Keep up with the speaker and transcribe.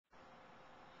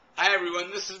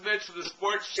everyone, this is Mitch from the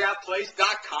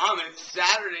SportsChatPlace.com, and it's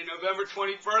Saturday, November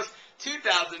 21st,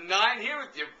 2009, here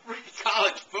with your free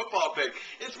college football pick.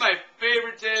 It's my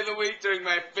favorite day of the week during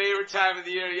my favorite time of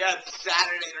the year. Yeah, it's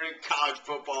Saturday during college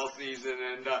football season,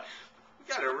 and we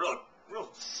got a real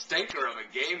stinker of a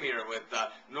game here with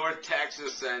North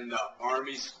Texas and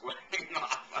Army squaring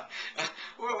off.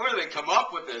 Where do they come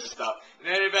up with this stuff? In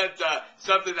any event,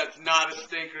 something that's not a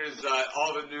stinker is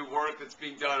all the new work that's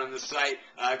being done on the site.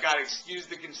 Got to excuse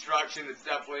the construction. It's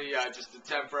definitely just a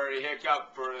temporary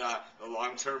hiccup for the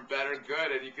long-term better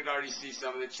good, and you can already see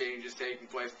some of the changes taking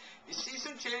place. If you see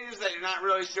some changes that you're not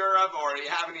really sure of, or you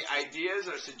have any ideas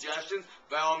or suggestions,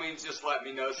 by all means, just let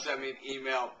me know. Send me an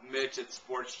email,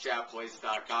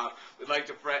 mitch@sportschatplace.com. We'd like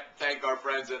to thank our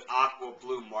friends at Aqua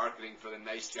Blue Marketing for the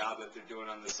nice job that they're doing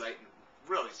on the site, and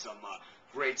really some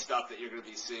great stuff that you're going to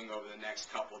be seeing over the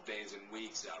next couple of days and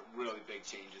weeks. Really big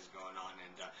changes going on,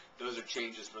 and those are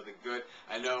changes for the good.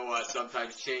 I know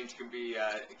sometimes change can be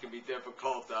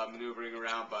difficult maneuvering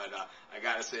around, but I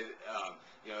got to say,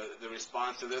 the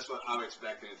response to this one, I'm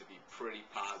expecting it to be pretty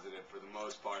positive for the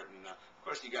most part, and of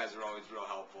course, you guys are always real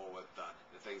helpful with the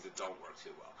things that don't work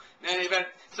too well. In any event,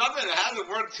 something that hasn't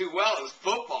worked too well is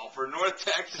football for North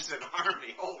Texas and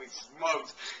Army. Holy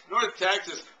smokes. North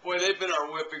Texas, boy, they've been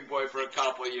our whipping boy for a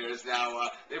couple of years now.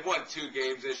 They've won 2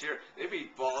 games this year. They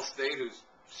beat Ball State, who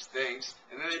stinks,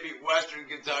 and then they beat Western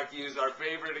Kentucky, who's our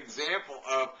favorite example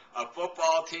of a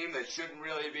football team that shouldn't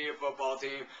really be a football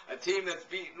team, a team that's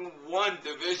beaten one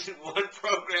Division I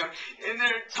program in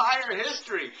their entire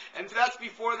history, and that's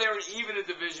before they were even a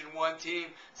Division I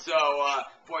team. So,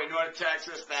 boy, North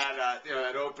Texas, that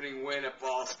opening win at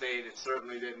Ball State, it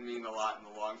certainly didn't mean a lot in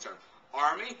the long term.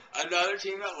 Army, another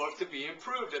team that looked to be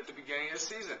improved at the beginning of the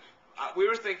season. We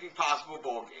were thinking possible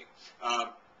bowl game.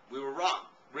 We were wrong.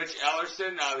 Rich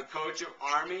Ellerson, the coach of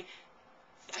Army,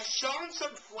 has shown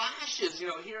some flashes,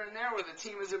 here and there where the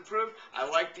team has improved. I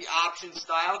like the option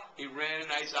style. He ran a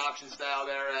nice option style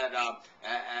there at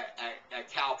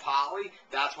Cal Poly.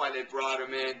 That's why they brought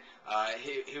him in.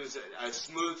 He was a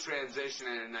smooth transition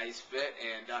and a nice fit,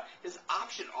 and his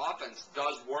option offense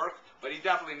does work, but he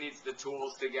definitely needs the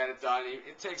tools to get it done.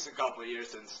 It takes a couple of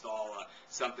years to install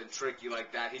something tricky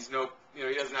like that. He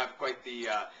doesn't have quite the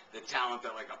talent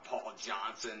that like a Paul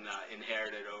Johnson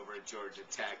inherited over at Georgia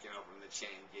Tech, from the Chan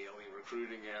Gailey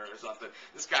recruiting era or something.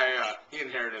 This guy, he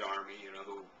inherited Army,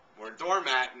 who were a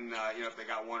doormat, and if they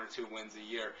got 1 or 2 wins a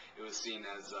year, it was seen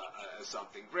as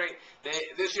something great.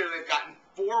 This year they've gotten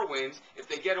 4 wins. If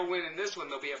they get a win in this one,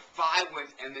 they'll be at 5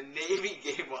 wins, and the Navy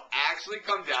game will actually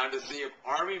come down to see if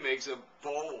Army makes a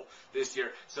bowl this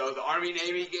year. So the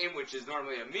Army-Navy game, which is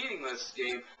normally a meaningless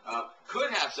game,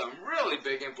 could have some really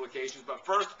big implications. But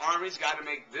first, Army's got to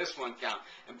make this one count.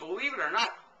 And believe it or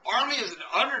not, Army is an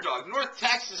underdog. North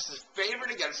Texas is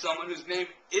favored against someone whose name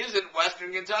isn't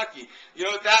Western Kentucky. You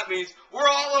know what that means? We're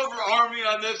all over Army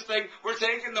on this thing. We're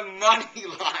taking the money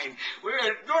line.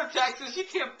 North Texas, you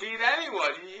can't beat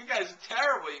anyone. You guys are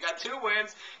terrible. You got 2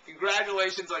 wins.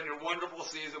 Congratulations on your wonderful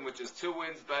season, which is 2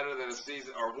 wins better than a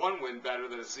season, or 1 win better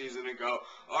than a season ago.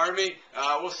 Army,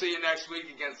 we'll see you next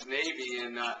week against Navy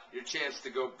and your chance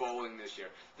to go bowling this year.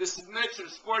 This is Mitch from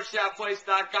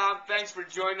SportsChatPlace.com. Thanks for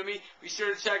joining me. Be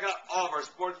sure to check out all of our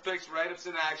sports picks, write-ups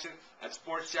in action at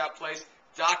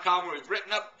SportsChatPlace.com, where we've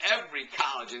written up every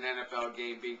college and NFL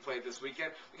game being played this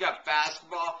weekend. We got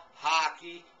basketball,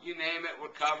 hockey, you name it, we're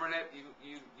covering it.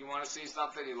 You want to see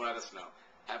something, you let us know.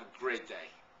 Have a great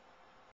day.